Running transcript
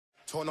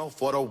Tono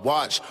for the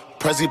watch,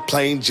 Prezi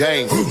plain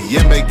Jane,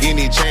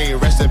 Yamborghini chain,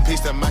 rest in peace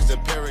to my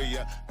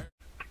superior.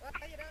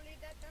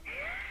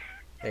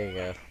 There you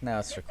go. Now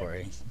it's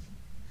recording.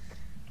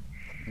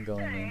 I'm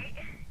going in.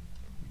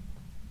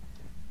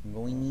 I'm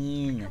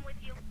going in.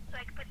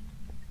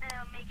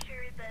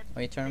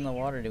 Wait, turn on the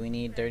water. Do we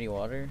need dirty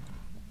water?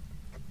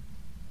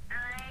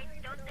 I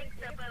don't think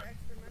so, but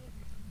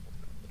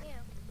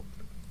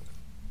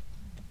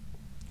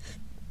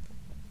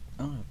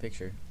Oh, a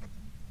picture.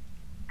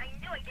 I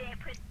knew I didn't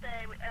put the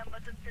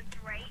substance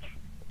right.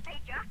 I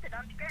dropped it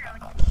on the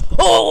ground.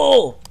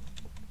 Oh!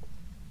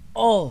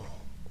 Oh!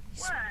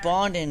 He What?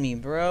 spawned in me,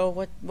 bro.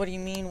 What do you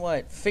mean,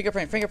 what?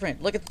 Fingerprint.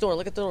 Look at the door.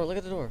 Look at the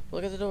door.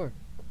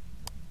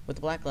 With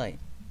the black light.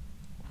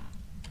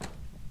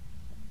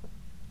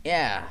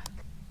 Yeah.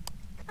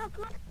 Oh,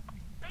 cool.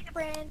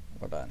 Fingerprint.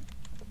 We're done.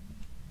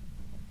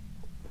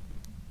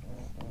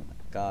 Oh my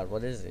god,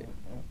 what is it?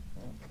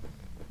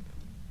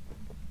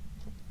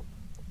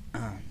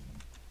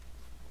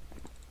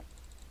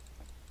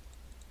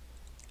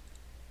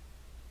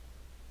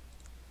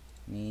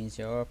 Means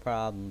you're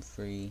problem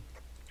free.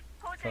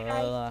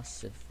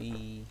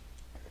 Philosophy.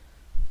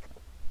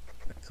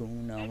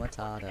 Hakuna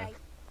Matata.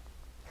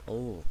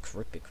 Oh,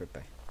 creepy.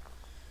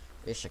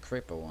 It's a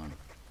creeper one.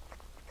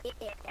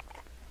 Yeah.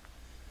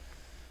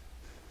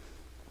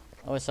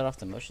 Oh, I set off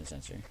the motion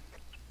sensor.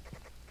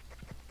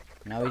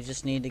 Now we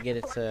just need to get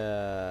it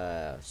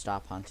to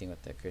stop hunting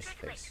with the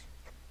crucifix.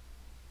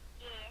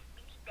 Yeah,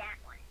 we need that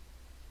one.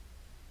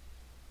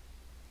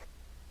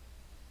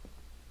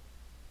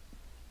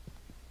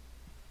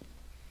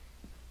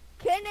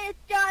 Kenneth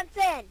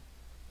Johnson!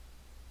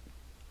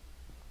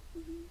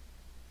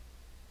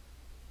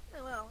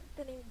 Oh, well, it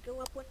didn't even go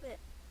up one bit.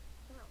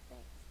 Oh,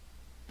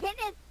 thanks.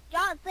 Kenneth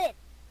Johnson!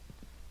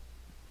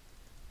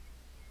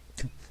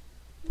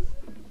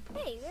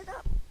 Hey, where's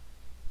up?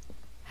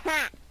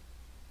 Ha!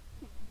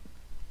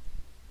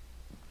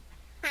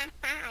 Ha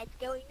ha, it's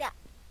going up.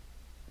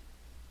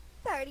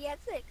 It's already at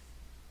 6.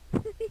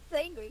 He's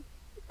angry.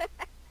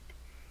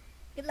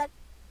 Good luck.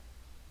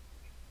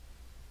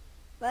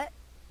 What?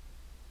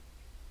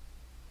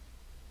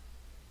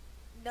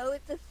 No,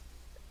 it's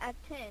at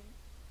 10.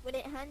 When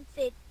it hunts,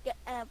 it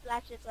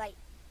flashes light.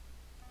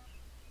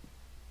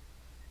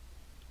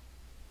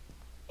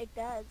 It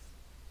does.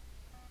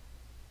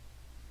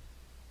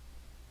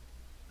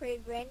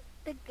 Prevent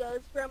the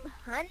ghost from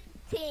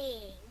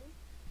hunting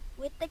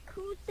with the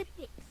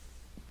crucifix.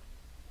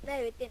 No,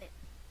 it didn't.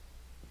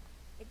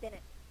 It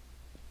didn't.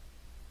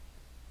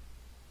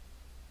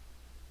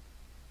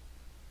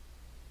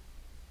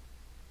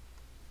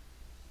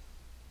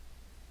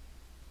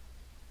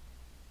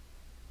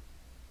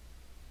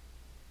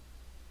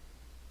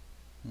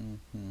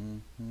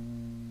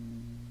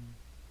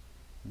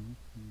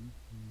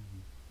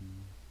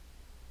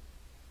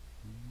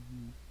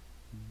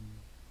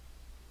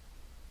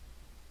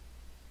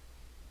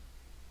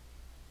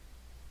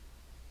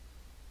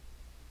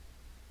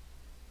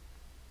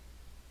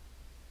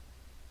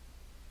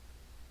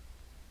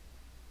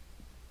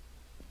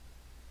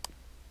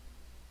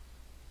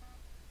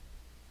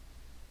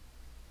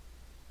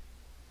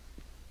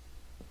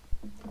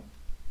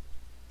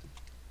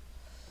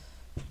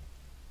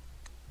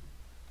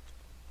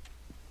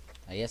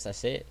 I guess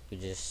that's it. We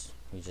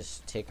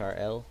just take our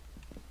L.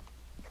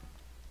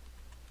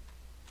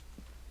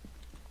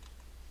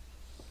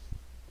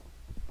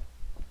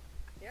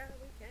 Yeah,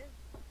 we can.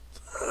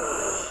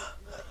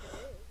 What it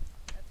is.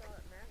 That's all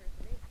that matters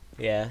to me.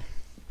 Yeah.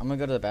 I'm gonna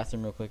go to the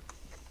bathroom real quick.